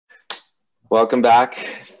Welcome back.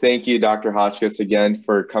 Thank you, Dr. Hotchkiss, again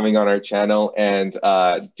for coming on our channel and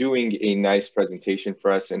doing a nice presentation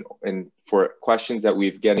for us and for questions that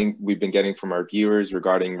we've been getting from our viewers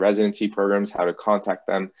regarding residency programs, how to contact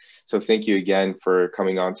them. So thank you again for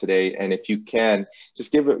coming on today. And if you can,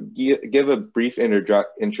 just give a brief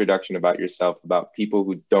introduction about yourself, about people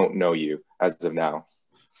who don't know you as of now.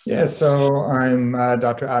 Yeah, so I'm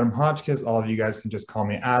Dr. Adam Hotchkiss. All of you guys can just call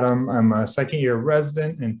me Adam. I'm a second-year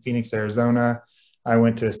resident in Phoenix, Arizona. I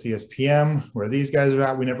went to CSPM, where these guys are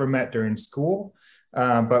at. We never met during school,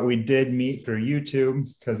 but we did meet through YouTube,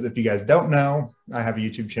 because if you guys don't know, I have a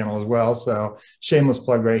YouTube channel as well. So shameless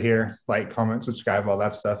plug right here. Like, comment, subscribe, all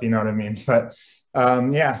that stuff. You know what I mean? But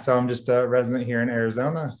yeah, so I'm just a resident here in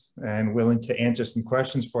Arizona and willing to answer some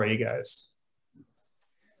questions for you guys.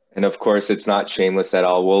 And of course, it's not shameless at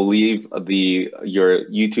all. We'll leave your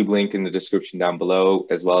YouTube link in the description down below,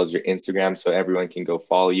 as well as your Instagram, so everyone can go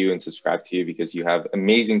follow you and subscribe to you, because you have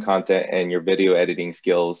amazing content and your video editing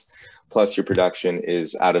skills, plus your production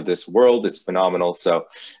is out of this world. It's phenomenal. So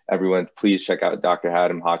everyone, please check out Dr.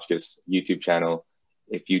 Adam Hotchkiss YouTube channel.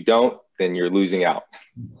 If you don't, then you're losing out.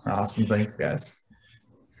 Awesome. Thanks, guys.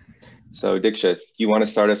 So Diksha, you want to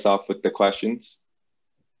start us off with the questions?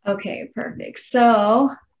 Okay, perfect. So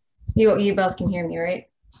you both can hear me, right?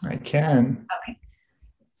 I can. Okay.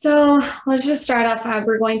 So let's just start off.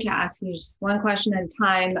 We're going to ask you just one question at a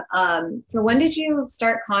time. So when did you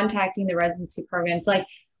start contacting the residency programs? Like,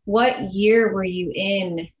 what year were you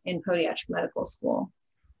in podiatric medical school?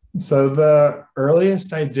 So the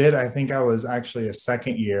earliest I did, I think I was actually a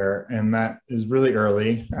second year, and that is really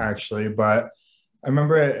early actually, but I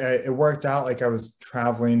remember it worked out. Like, I was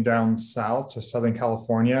traveling down south to Southern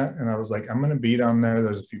California, and I was like, I'm going to be down there.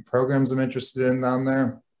 There's a few programs I'm interested in down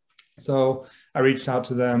there. So I reached out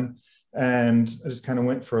to them, and I just kind of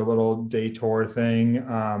went for a little day tour thing.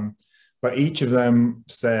 But each of them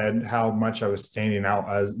said how much I was standing out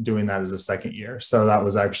as doing that as a second year. So that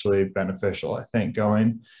was actually beneficial, I think,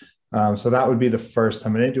 going. So that would be the first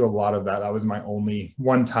time. I didn't do a lot of that. That was my only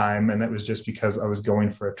one time. And that was just because I was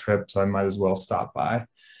going for a trip. So I might as well stop by.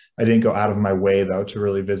 I didn't go out of my way, though, to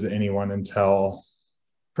really visit anyone until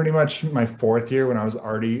pretty much my fourth year, when I was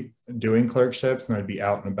already doing clerkships and I'd be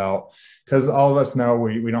out and about. Because all of us know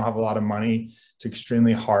we don't have a lot of money. It's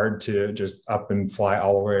extremely hard to just up and fly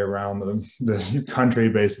all the way around the country,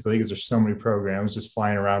 basically, because there's so many programs. Just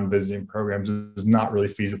flying around visiting programs is not really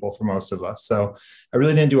feasible for most of us. So I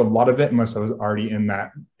really didn't do a lot of it unless I was already in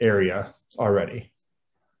that area already.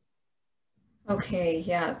 Okay,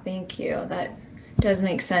 yeah, thank you. That does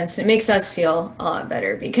make sense. It makes us feel a lot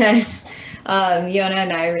better, because Yona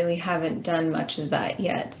and I really haven't done much of that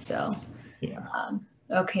yet. So yeah.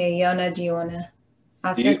 Okay, Yona, do you want to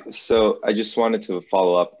ask us? So I just wanted to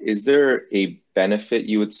follow up. Is there a benefit,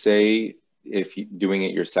 you would say, if you doing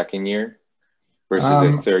it your second year versus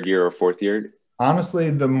a third year or fourth year?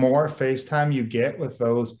 Honestly, the more FaceTime you get with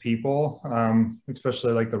those people,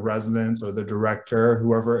 especially like the residents or the director,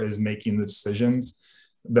 whoever is making the decisions,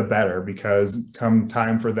 the better, because come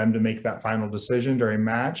time for them to make that final decision during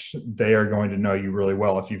match, they are going to know you really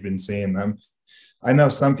well if you've been seeing them. I know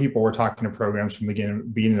some people were talking to programs from the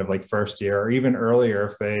beginning of like first year or even earlier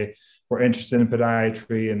if they were interested in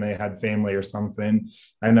podiatry and they had family or something.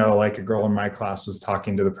 I know like a girl in my class was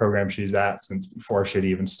talking to the program she's at since before she'd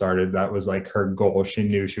even started. That was like her goal. She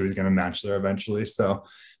knew she was going to match there eventually. So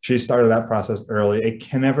she started that process early. It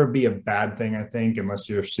can never be a bad thing, I think, unless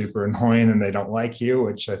you're super annoying and they don't like you,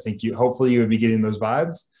 which I think hopefully you would be getting those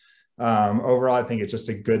vibes. Overall, I think it's just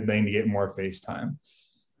a good thing to get more FaceTime.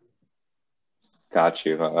 Got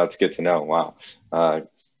you. That's good to know. Wow.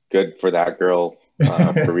 Good for that girl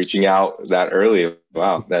for reaching out that early.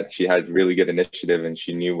 Wow. That she had really good initiative and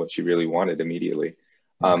she knew what she really wanted immediately.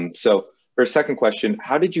 So for a second question,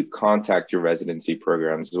 how did you contact your residency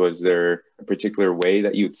programs? Was there a particular way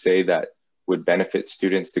that you would say that would benefit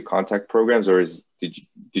students to contact programs, or did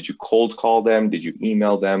you cold call them? Did you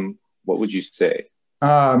email them? What would you say?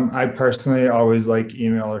 I personally always like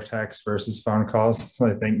email or text versus phone calls. So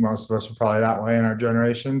I think most of us are probably that way in our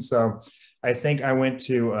generation. So I think I went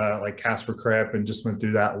to like Casper Crip and just went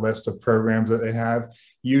through that list of programs that they have.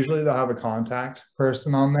 Usually they'll have a contact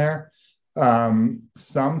person on there.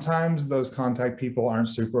 Sometimes those contact people aren't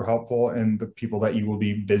super helpful in the people that you will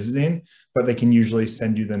be visiting, but they can usually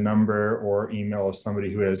send you the number or email of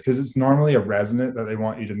somebody who is, because it's normally a resident that they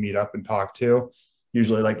want you to meet up and talk to.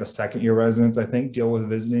 Usually like the second year residents, I think, deal with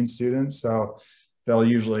visiting students. So they'll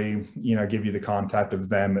usually, give you the contact of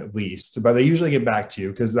them at least, but they usually get back to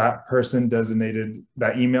you because that person designated,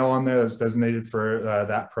 that email on there that's designated for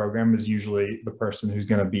that program is usually the person who's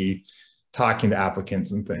going to be talking to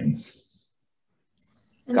applicants and things.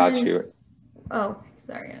 And Got then, you. oh,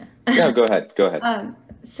 sorry. No, go ahead. Go ahead.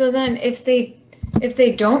 So then if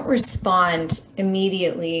they don't respond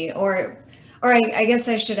immediately, or I guess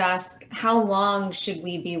I should ask, how long should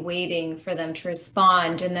we be waiting for them to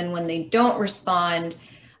respond? And then when they don't respond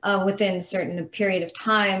within a certain period of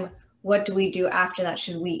time, what do we do after that?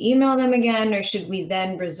 Should we email them again, or should we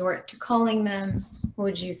then resort to calling them? What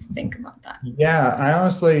would you think about that? Yeah,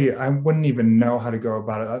 I wouldn't even know how to go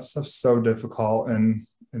about it. That stuff's so difficult, and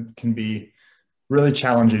it can be really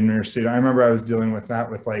challenging when you're a student. I remember I was dealing with that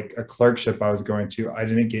with like a clerkship I was going to. I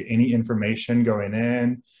didn't get any information going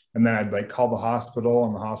in. And then I'd like call the hospital,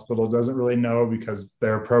 and the hospital doesn't really know because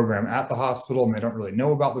they're a program at the hospital and they don't really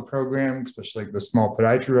know about the program, especially like the small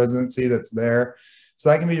podiatry residency that's there. So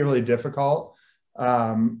that can be really difficult.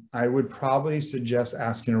 I would probably suggest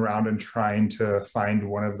asking around and trying to find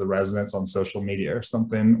one of the residents on social media or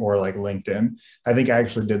something, or like LinkedIn. I think I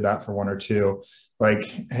actually did that for one or two. Like,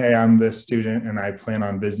 hey, I'm this student and I plan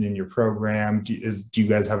on visiting your program. Do you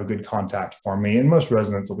guys have a good contact for me? And most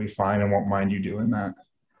residents will be fine and won't mind you doing that.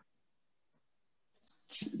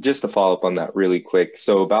 Just to follow up on that really quick.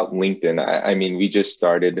 So about LinkedIn, I mean, we just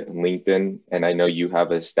started LinkedIn, and I know you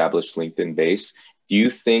have an established LinkedIn base. Do you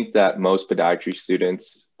think that most podiatry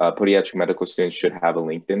students, podiatric medical students, should have a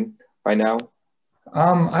LinkedIn by now?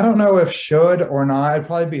 I don't know if should or not. It'd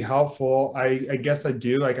probably be helpful. I guess I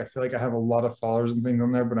do. Like, I feel like I have a lot of followers and things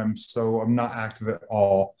on there, but I'm not active at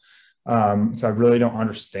all. So I really don't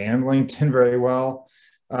understand LinkedIn very well.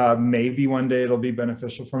 Maybe one day it'll be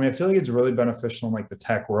beneficial for me. I feel like it's really beneficial in like the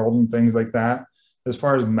tech world and things like that. As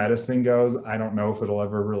far as medicine goes, I don't know if it'll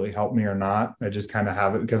ever really help me or not. I just kind of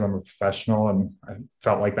have it because I'm a professional, and I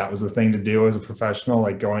felt like that was the thing to do as a professional,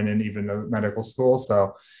 like going in even to medical school.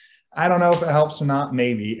 So I don't know if it helps or not.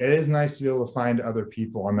 Maybe it is nice to be able to find other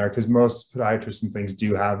people on there, because most podiatrists and things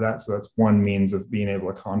do have that. So that's one means of being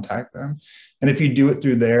able to contact them. And if you do it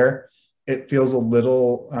through there, it feels a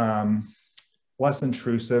little less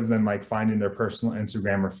intrusive than like finding their personal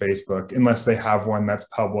Instagram or Facebook, unless they have one that's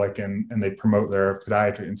public and they promote their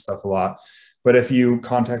podiatry and stuff a lot. But if you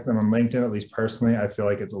contact them on LinkedIn, at least personally, I feel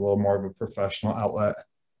like it's a little more of a professional outlet.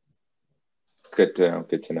 Good to know.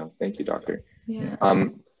 Good to know. Thank you, doctor. Yeah.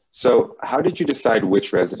 So how did you decide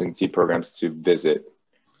which residency programs to visit?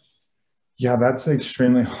 Yeah, that's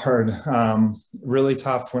extremely hard. Really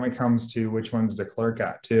tough when it comes to which ones to clerk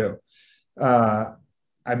at too.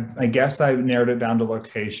 I guess I narrowed it down to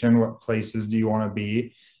location. What places do you want to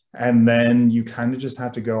be? And then you kind of just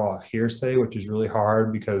have to go off hearsay, which is really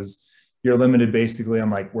hard because you're limited basically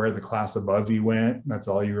on like where the class above you went. That's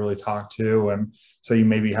all you really talk to. And so you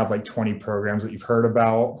maybe have like 20 programs that you've heard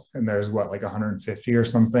about, and there's what, like 150 or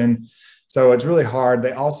something. So it's really hard.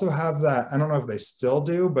 They also have that, I don't know if they still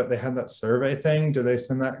do, but they had that survey thing. Do they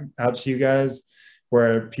send that out to you guys,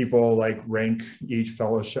 where people like rank each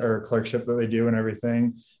fellowship or clerkship that they do and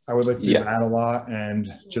everything? I would look through that a lot and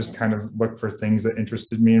just kind of look for things that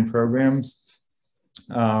interested me in programs.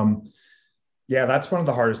 Yeah, that's one of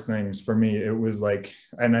the hardest things for me. It was like,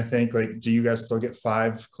 and I think like, do you guys still get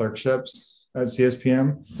 5 clerkships at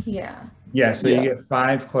CSPM? Yeah. Yeah, so you get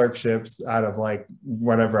 5 clerkships out of like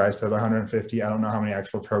whatever I said, 150. I don't know how many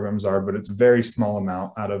actual programs are, but it's a very small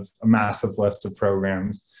amount out of a massive list of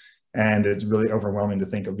programs. And it's really overwhelming to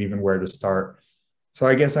think of even where to start. So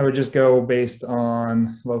I guess I would just go based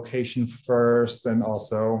on location first, and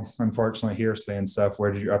also, unfortunately, hearsay and stuff.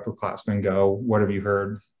 Where did your upperclassmen go? What have you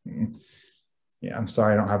heard? Yeah, I'm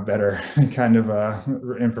sorry I don't have better kind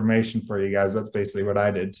of information for you guys. That's basically what I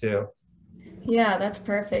did too. Yeah, that's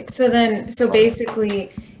perfect. So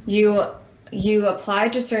basically you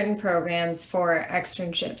applied to certain programs for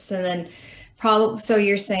externships, and then so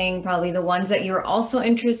you're saying probably the ones that you were also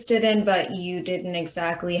interested in, but you didn't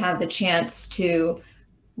exactly have the chance to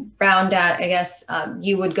round at, I guess,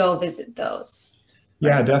 you would go visit those. Right?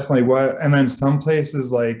 Yeah, definitely. And then some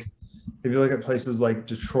places, like if you look at places like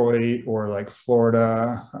Detroit or like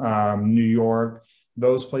Florida, New York,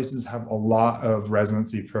 those places have a lot of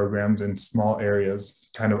residency programs in small areas,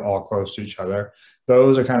 kind of all close to each other.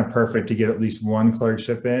 Those are kind of perfect to get at least one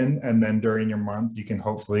clerkship in. And then during your month, you can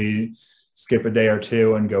hopefully skip a day or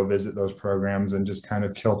two and go visit those programs and just kind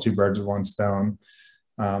of kill 2 birds with 1 stone.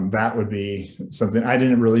 That would be something I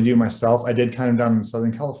didn't really do myself. I did kind of down in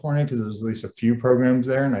Southern California because there's at least a few programs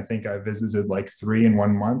there. And I think I visited like 3 in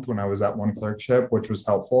 1 month when I was at one clerkship, which was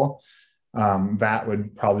helpful. That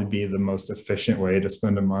would probably be the most efficient way to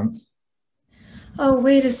spend a month. Oh,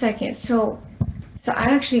 wait a second. So I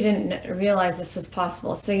actually didn't realize this was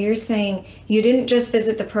possible. So you're saying you didn't just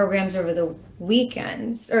visit the programs over the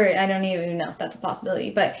weekends, or I don't even know if that's a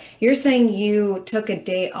possibility, but you're saying you took a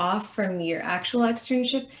day off from your actual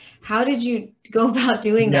externship. How did you go about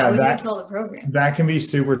doing that? Yeah, What did you tell the program? that can be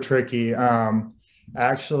super tricky.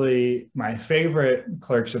 Actually, my favorite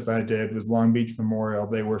clerkship that I did was Long Beach Memorial.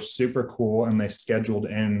 They were super cool and they scheduled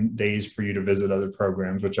in days for you to visit other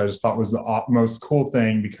programs, which I just thought was the most cool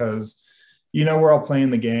thing because, you know, we're all playing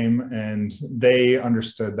the game and they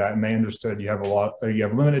understood that, and they understood you have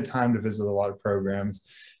limited time to visit a lot of programs.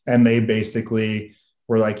 And they basically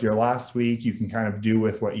were like, your last week, you can kind of do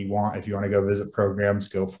with what you want. If you want to go visit programs,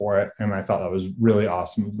 go for it. And I thought that was really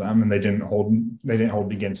awesome of them. And they didn't hold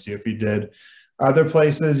it against you if you did. Other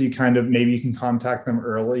places, you kind of, maybe you can contact them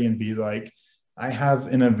early and be like, I have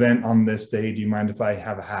an event on this day. Do you mind if I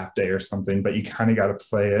have a half day or something? But you kind of got to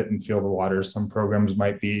play it and feel the waters. Some programs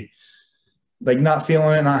might be like not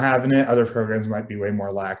feeling it, not having it. Other programs might be way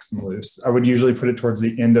more lax and loose. I would usually put it towards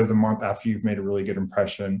the end of the month after you've made a really good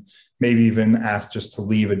impression. Maybe even ask just to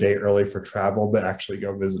leave a day early for travel, but actually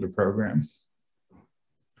go visit a program.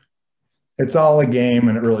 It's all a game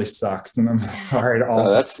and it really sucks. And I'm sorry to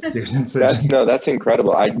all students. That's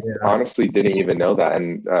incredible. I honestly didn't even know that.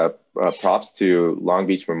 And props to Long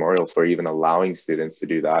Beach Memorial for even allowing students to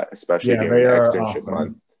do that, especially during the externship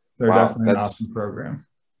month. They're definitely an awesome program.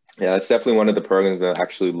 Yeah, that's definitely one of the programs I'm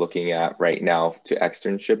actually looking at right now to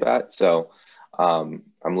externship at. So I'm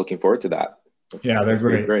looking forward to that.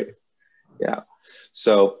 They're great. Yeah.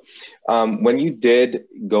 So when you did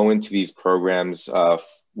go into these programs,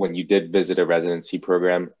 when you did visit a residency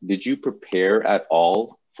program, did you prepare at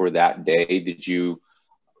all for that day? Did you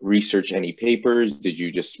research any papers? Did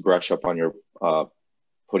you just brush up on your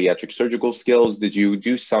podiatric surgical skills? Did you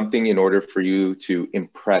do something in order for you to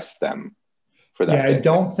impress them for that day? I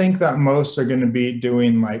don't think that most are going to be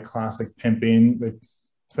doing like classic pimping.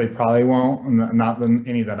 They probably won't, not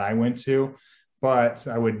any that I went to. But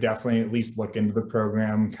I would definitely at least look into the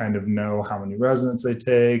program, kind of know how many residents they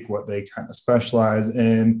take, what they kind of specialize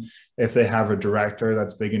in. If they have a director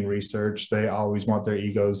that's big in research, they always want their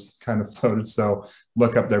egos kind of floated. So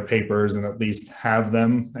look up their papers and at least have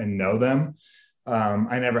them and know them.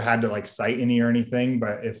 I never had to like cite any or anything,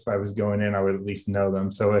 but if I was going in, I would at least know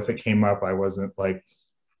them. So if it came up, I wasn't like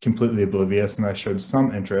completely oblivious and I showed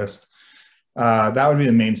some interest. That would be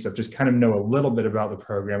the main stuff. Just kind of know a little bit about the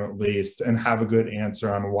program at least and have a good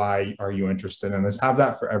answer on why are you interested in this. Have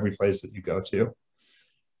that for every place that you go to.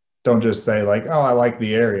 Don't just say like, oh, I like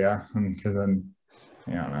the area, because then,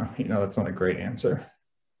 I don't know, that's not a great answer.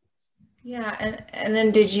 Yeah, and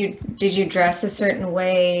then did you dress a certain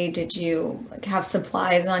way? Did you like have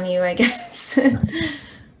supplies on you, I guess?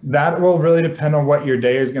 That will really depend on what your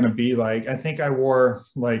day is going to be like. I think I wore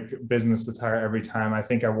like business attire every time. I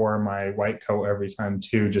think I wore my white coat every time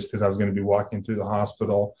too, just because I was going to be walking through the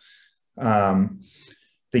hospital. I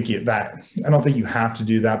don't think you have to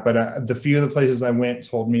do that, but the few of the places I went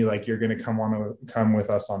told me like, you're going to come with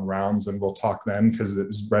us on rounds and we'll talk then, because it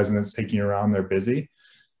was residents taking you around, they're busy.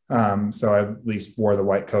 So I at least wore the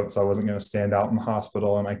white coat, so I wasn't going to stand out in the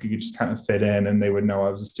hospital and I could just kind of fit in and they would know I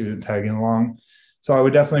was a student tagging along. So I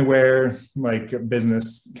would definitely wear like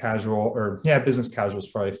business casual is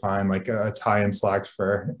probably fine. Like a tie and slacks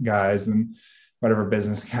for guys and whatever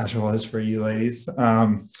business casual is for you ladies.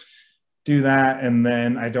 Do that. And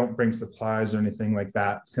then I don't bring supplies or anything like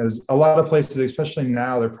that, because a lot of places, especially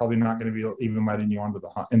now, they're probably not going to be even letting you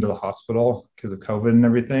into the hospital because of COVID and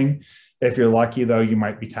everything. If you're lucky though, you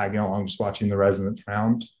might be tagging along just watching the residents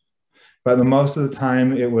round. But most of the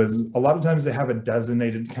time a lot of times they have a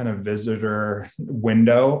designated kind of visitor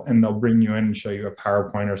window and they'll bring you in and show you a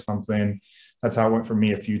PowerPoint or something. That's how it went for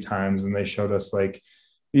me a few times. And they showed us like,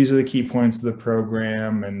 these are the key points of the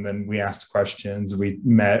program. And then we asked questions. We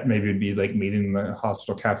met, maybe it'd be like meeting in the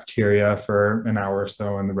hospital cafeteria for an hour or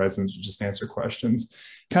so. And the residents would just answer questions.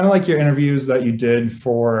 Kind of like your interviews that you did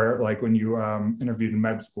for like when you interviewed in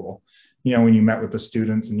med school. When you met with the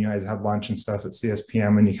students and you guys had lunch and stuff at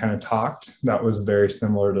CSPM and you kind of talked, that was very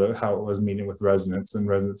similar to how it was meeting with residents and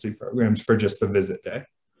residency programs for just the visit day.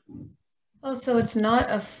 Oh, so it's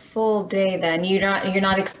not a full day then. You're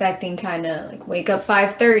not expecting kind of like wake up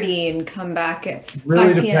 5:30 and come back at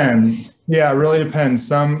really 5 p.m. depends. Yeah, it really depends.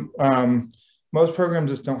 Most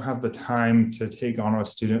programs just don't have the time to take on a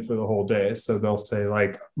student for the whole day. So they'll say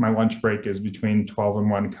like, my lunch break is between 12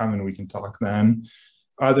 and 1, come and we can talk then.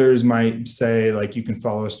 Others might say like, you can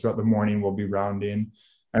follow us throughout the morning, we'll be rounding,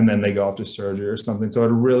 and then they go off to surgery or something. So it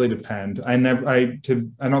really depends. I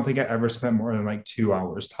don't think I ever spent more than like 2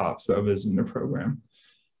 hours tops of visiting the program.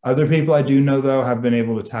 Other people I do know though have been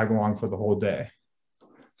able to tag along for the whole day.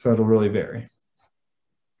 So it'll really vary.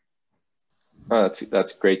 Oh,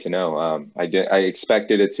 that's great to know. I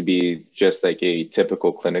expected it to be just like a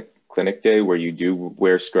typical clinic day where you do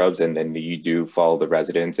wear scrubs and then you do follow the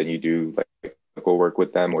residents and you do like clinical work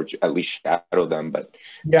with them or at least shadow them. But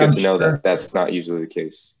it's Yeah, good I'm to know sure. that that's not usually the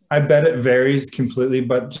case. I bet it varies completely,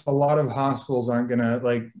 but a lot of hospitals aren't gonna,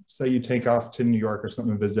 like, say you take off to New York or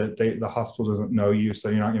something to visit, the hospital doesn't know you, so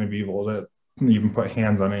you're not going to be able to even put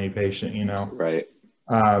hands on any patient, you know. Right.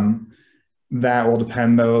 Um, that will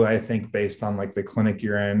depend though, I think, based on like the clinic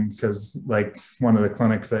you're in, because like one of the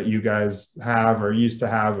clinics that you guys have or used to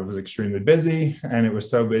have, it was extremely busy, and it was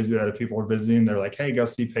so busy that if people were visiting, they're like, hey, go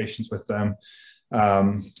see patients with them.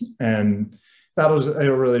 And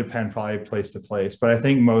it'll really depend probably place to place, but I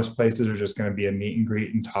think most places are just going to be a meet and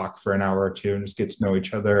greet and talk for an hour or two and just get to know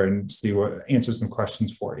each other and answer some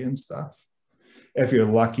questions for you and stuff. If you're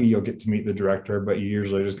lucky, you'll get to meet the director, but you're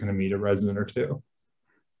usually just going to meet a resident or two.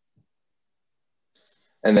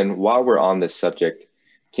 And then while we're on this subject,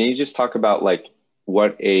 can you just talk about like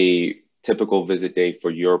what a typical visit day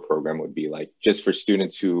for your program would be like, just for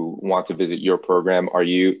students who want to visit your program? Are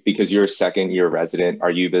you, because you're a second year resident,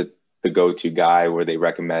 are you the go-to guy where they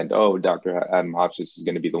recommend, oh, Dr. Adam Hotchkiss is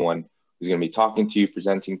going to be the one who's going to be talking to you,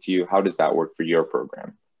 presenting to you? How does that work for your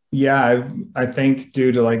program? Yeah, I think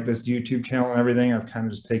due to like this YouTube channel and everything, I've kind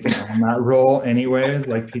of just taken on that role anyways.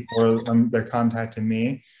 Like people are, they're contacting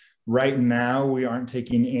me. Right now, we aren't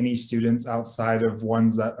taking any students outside of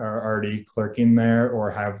ones that are already clerking there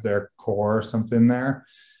or have their core or something there.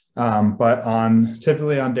 But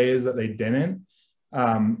typically on days that they didn't,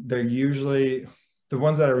 they're usually the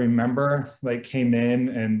ones that I remember like came in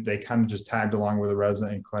and they kind of just tagged along with a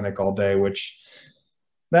resident in clinic all day, which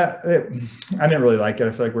I didn't really like it.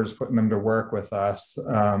 I feel like we're just putting them to work with us.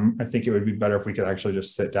 I think it would be better if we could actually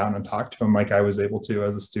just sit down and talk to them like I was able to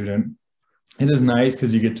as a student. It is nice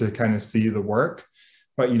because you get to kind of see the work,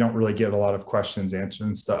 but you don't really get a lot of questions answered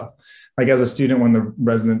and stuff. Like as a student, when the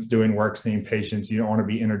resident's doing work, seeing patients, you don't want to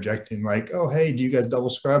be interjecting like, oh, hey, do you guys double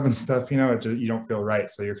scrub and stuff? You know, you don't feel right.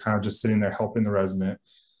 So you're kind of just sitting there helping the resident.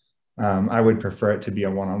 I would prefer it to be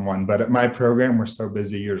a one-on-one, but at my program, we're so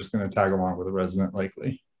busy, you're just going to tag along with a resident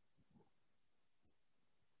likely.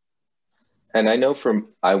 And I know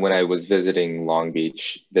when I was visiting Long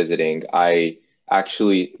Beach, I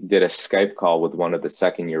actually did a Skype call with one of the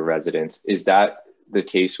second year residents. Is that the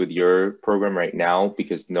case with your program right now?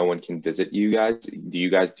 Because no one can visit you guys. Do you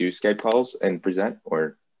guys do Skype calls and present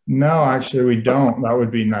or? No, actually we don't. That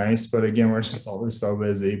would be nice. But again, we're just always so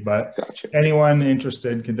busy. But Gotcha. Anyone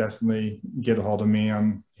interested could definitely get a hold of me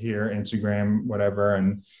on here, Instagram, whatever,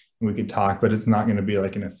 and we could talk, but it's not going to be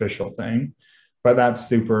like an official thing. But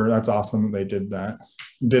that's awesome that they did that.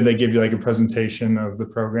 Did they give you like a presentation of the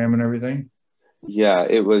program and everything? Yeah,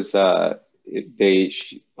 it was,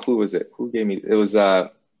 who was it? Who gave me, it was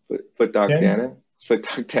Foot Doc Dana. Foot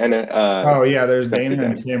Doc Dana. Oh yeah, there's Dana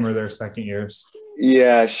and Tim are their second years.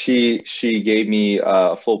 Yeah, she gave me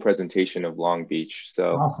a full presentation of Long Beach.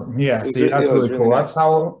 So awesome. Yeah, see, that's really cool. Nice.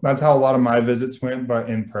 That's how a lot of my visits went, but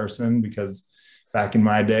in person, because back in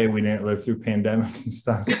my day, we didn't live through pandemics and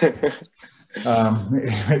stuff.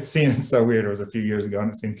 It seemed so weird. It was a few years ago and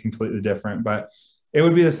it seemed completely different, but it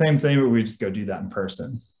would be the same thing, but we just go do that in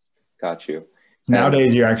person. Got you.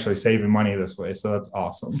 Nowadays, you're actually saving money this way. So that's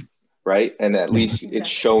awesome. Right. And at least it's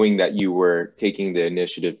showing that you were taking the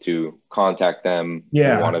initiative to contact them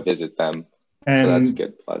and want to visit them. And so that's a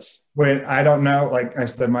good plus. I don't know, like I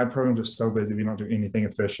said, my program's just so busy. We don't do anything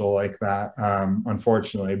official like that,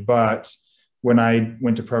 unfortunately. But when I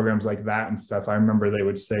went to programs like that and stuff, I remember they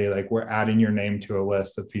would say like, we're adding your name to a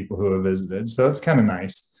list of people who have visited. So it's kind of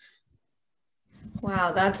nice.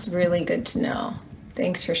 Wow, that's really good to know.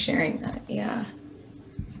 Thanks for sharing that. Yeah.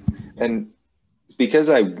 And because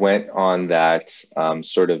I went on that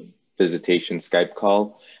sort of visitation Skype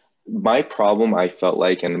call, my problem, I felt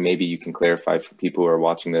like, and maybe you can clarify for people who are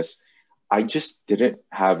watching this, I just didn't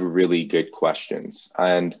have really good questions.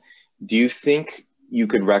 And do you think you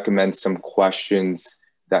could recommend some questions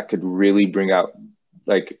that could really bring out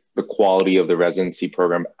like the quality of the residency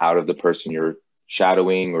program out of the person you're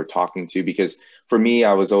shadowing or talking to? Because for me,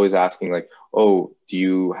 I was always asking like, oh, do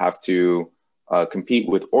you have to compete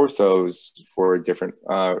with orthos for different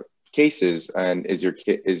cases? And is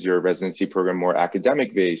your residency program more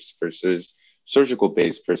academic based versus surgical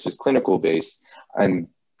based versus clinical based? And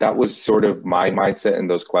that was sort of my mindset in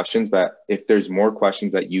those questions. But if there's more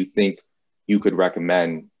questions that you think you could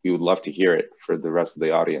recommend, we would love to hear it for the rest of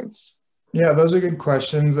the audience. Yeah, those are good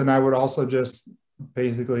questions. And I would also just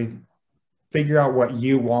basically figure out what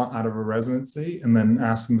you want out of a residency and then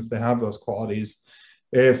ask them if they have those qualities.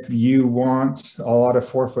 If you want a lot of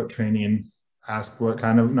forefoot training, ask what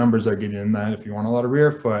kind of numbers they're getting in that. If you want a lot of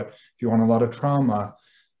rear foot, if you want a lot of trauma,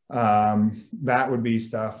 that would be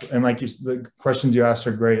stuff. And like the questions you asked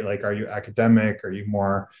are great. Like, are you academic? Are you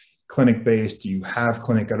more clinic based? Do you have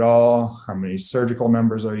clinic at all? How many surgical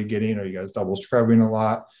numbers are you getting? Are you guys double scrubbing a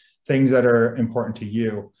lot? Things that are important to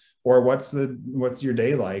you. Or what's your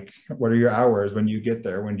day like? What are your hours when you get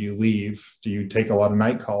there? When do you leave? Do you take a lot of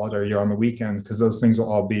night call? Are you on the weekends? Because those things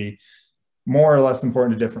will all be more or less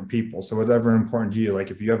important to different people. So whatever important to you,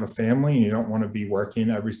 like if you have a family and you don't want to be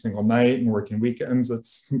working every single night and working weekends,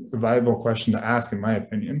 that's a valuable question to ask, in my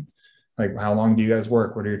opinion. Like, how long do you guys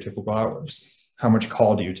work? What are your typical hours? How much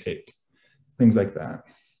call do you take? Things like that.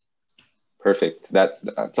 Perfect.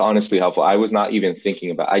 That's honestly helpful. I was not even thinking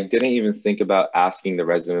about, I didn't even think about asking the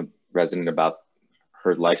resident about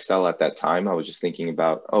her lifestyle at that time. I was just thinking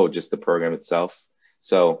about, just the program itself.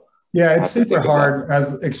 So yeah, it's super hard,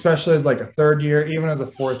 especially as like a third year, even as a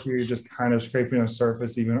fourth year, you're just kind of scraping the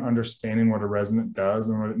surface, even understanding what a resident does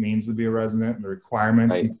and what it means to be a resident and the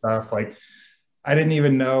requirements and stuff. Like, I didn't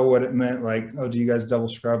even know what it meant. Like, oh, do you guys double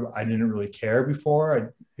scrub? I didn't really care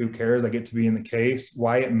before. Who cares? I get to be in the case.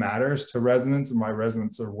 Why it matters to residents and why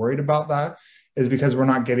residents are worried about that is because we're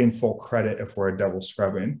not getting full credit if we're a double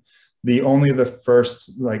scrubbing. The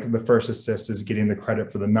first assist is getting the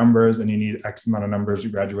credit for the numbers, and you need X amount of numbers to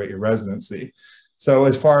graduate your residency. So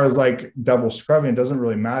as far as like double scrubbing, it doesn't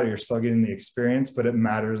really matter. You're still getting the experience, but it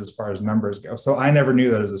matters as far as numbers go. So I never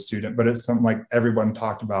knew that as a student, but it's something like everyone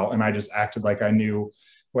talked about. And I just acted like I knew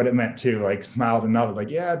what it meant too, like smiled and nodded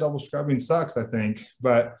like, yeah, double scrubbing sucks, I think,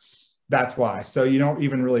 but that's why. So you don't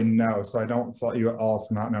even really know. So I don't fault you at all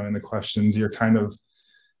for not knowing the questions. You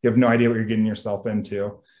have no idea what you're getting yourself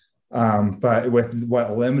into. But with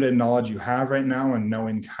what limited knowledge you have right now and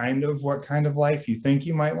knowing kind of what kind of life you think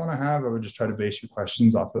you might want to have, I would just try to base your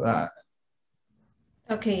questions off of that.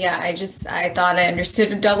 Okay, yeah, I thought I understood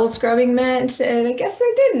what double scrubbing meant, and I guess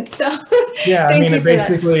I didn't. So yeah, I mean,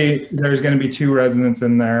 basically there's going to be 2 residents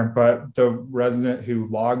in there, but the resident who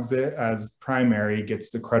logs it as primary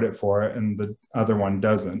gets the credit for it and the other one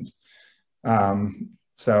doesn't.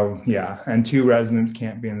 So yeah, and 2 residents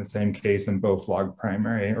can't be in the same case and both log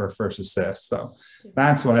primary or first assist. So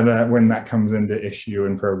that's why when that comes into issue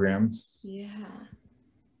in programs. Yeah.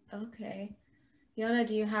 Okay. Yona,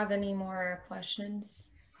 do you have any more questions?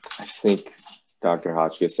 I think Dr.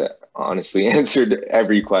 Hotchkiss honestly answered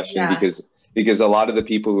every question, because a lot of the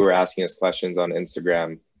people who were asking us questions on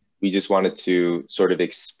Instagram, we just wanted to sort of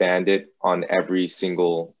expand it on every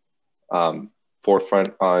single forefront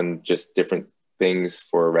on just different things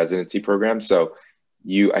for a residency program. So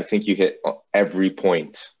I think you hit every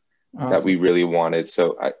point that we really wanted.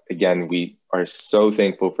 So again, we are so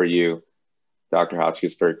thankful for you, Dr.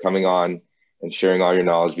 Hotchkiss, for coming on and sharing all your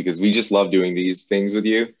knowledge, because we just love doing these things with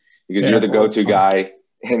you, because you're the go-to guy,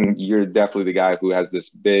 and you're definitely the guy who has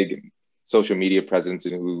this big social media presence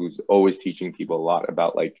and who's always teaching people a lot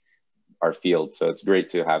about like our field. So it's great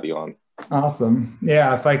to have you on. Awesome.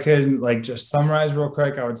 Yeah. If I could like just summarize real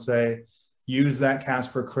quick, I would say, use that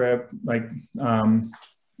Casper Crip, like,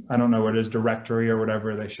 I don't know what it is, directory or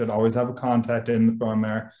whatever. They should always have a contact in the phone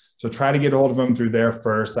there. So try to get a hold of them through there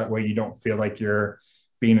first. That way you don't feel like you're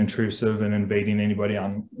being intrusive and invading anybody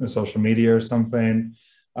on social media or something.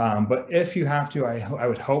 But if you have to, I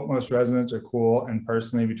would hope most residents are cool. And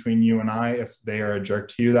personally, between you and I, if they are a jerk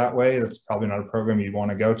to you that way, that's probably not a program you'd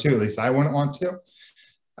want to go to. At least I wouldn't want to.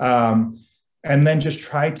 And then just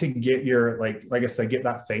try to get your, like I said, get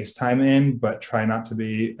that FaceTime in, but try not to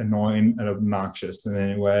be annoying and obnoxious in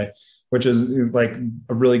any way, which is like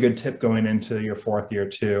a really good tip going into your 4th year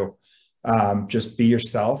too. Just be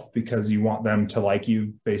yourself, because you want them to like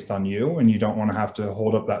you based on you, and you don't want to have to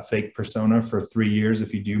hold up that fake persona for 3 years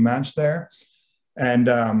if you do match there. And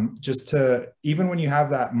even when you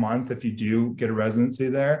have that month, if you do get a residency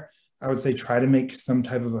there, I would say try to make some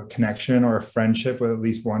type of a connection or a friendship with at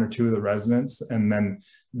least 1 or 2 of the residents. And then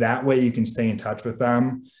that way you can stay in touch with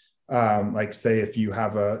them. Like say if you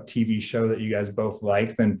have a TV show that you guys both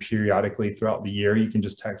like, then periodically throughout the year, you can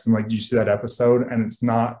just text them like, did you see that episode? And it's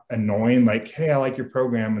not annoying. Like, hey, I like your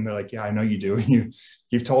program. And they're like, yeah, I know you do.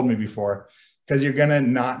 You've told me before, because you're going to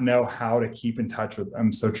not know how to keep in touch with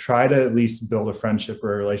them. So try to at least build a friendship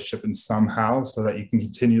or a relationship in somehow, so that you can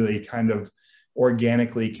continually kind of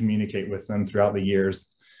organically communicate with them throughout the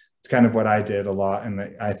years. It's kind of what I did a lot,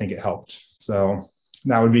 and I think it helped. So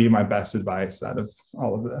that would be my best advice out of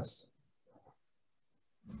all of this.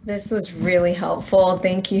 This was really helpful.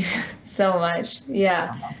 Thank you so much.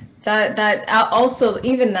 Yeah, that also,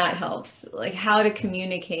 even that helps, like how to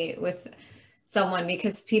communicate with someone,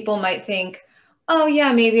 because people might think, oh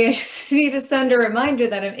yeah, maybe I just need to send a reminder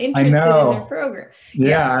that I'm I interested in their know. program.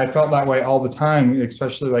 Yeah, I felt that way all the time,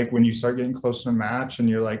 especially like when you start getting close to a match and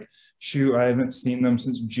you're like, shoot, I haven't seen them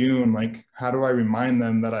since June. Like, how do I remind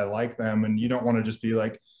them that I like them? And you don't want to just be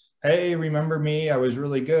like, hey, remember me? I was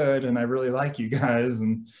really good and I really like you guys.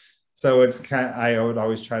 And so it's kind of, I would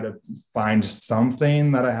always try to find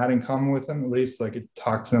something that I had in common with them, at least like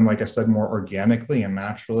talk to them, like I said, more organically and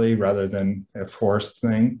naturally rather than a forced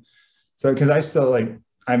thing. So, because I still like,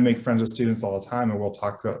 I make friends with students all the time and we'll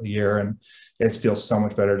talk throughout the year, and it feels so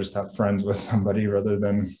much better just to have friends with somebody rather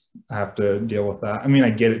than have to deal with that. I mean,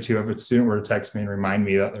 I get it too. If a student were to text me and remind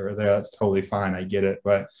me that they were there, that's totally fine. I get it.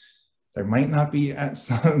 But there might not be at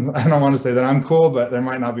some, I don't want to say that I'm cool, but there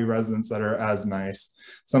might not be residents that are as nice.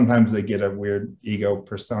 Sometimes they get a weird ego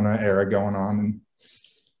persona era going on and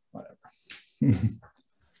whatever.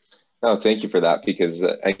 No, thank you for that, because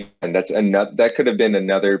and that's another, that could have been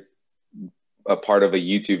another a part of a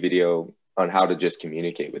YouTube video on how to just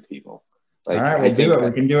communicate with people. Like, all right, we'll do it.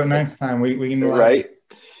 We can do it next time. We can right.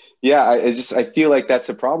 Yeah, I feel like that's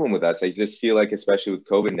a problem with us. I just feel like, especially with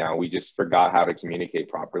COVID now, we just forgot how to communicate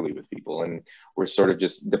properly with people, and we're sort of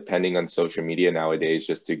just depending on social media nowadays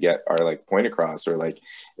just to get our like point across or like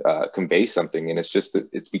convey something. And it's just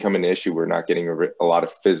it's become an issue. We're not getting a lot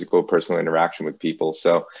of physical, personal interaction with people.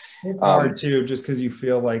 So it's hard too, just because you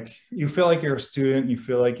feel like you're a student, you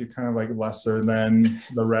feel like you're kind of like lesser than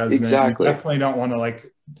the resident. Exactly. You definitely don't want to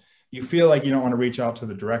like. You feel like you don't want to reach out to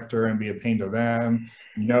the director and be a pain to them.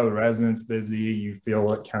 You know, the resident's busy. You feel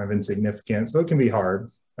like kind of insignificant. So it can be hard.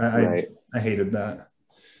 I hated that.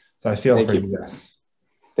 So I feel for you guys.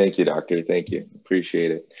 Thank you, doctor. Thank you.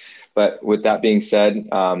 Appreciate it. But with that being said,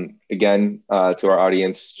 again, to our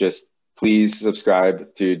audience, just please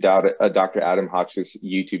subscribe to Dr. Adam Hotchkiss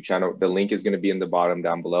YouTube channel. The link is going to be in the bottom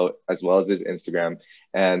down below, as well as his Instagram.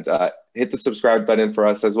 And hit the subscribe button for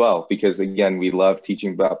us as well, because again, we love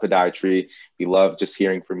teaching about podiatry. We love just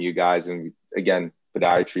hearing from you guys. And again,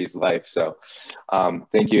 podiatry is life. So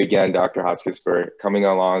thank you again, Dr. Hotchkiss, for coming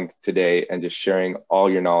along today and just sharing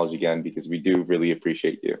all your knowledge again, because we do really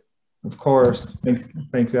appreciate you. Of course.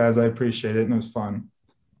 Thanks, guys. I appreciate it. And it was fun.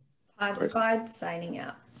 Pod Squad signing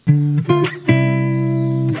out.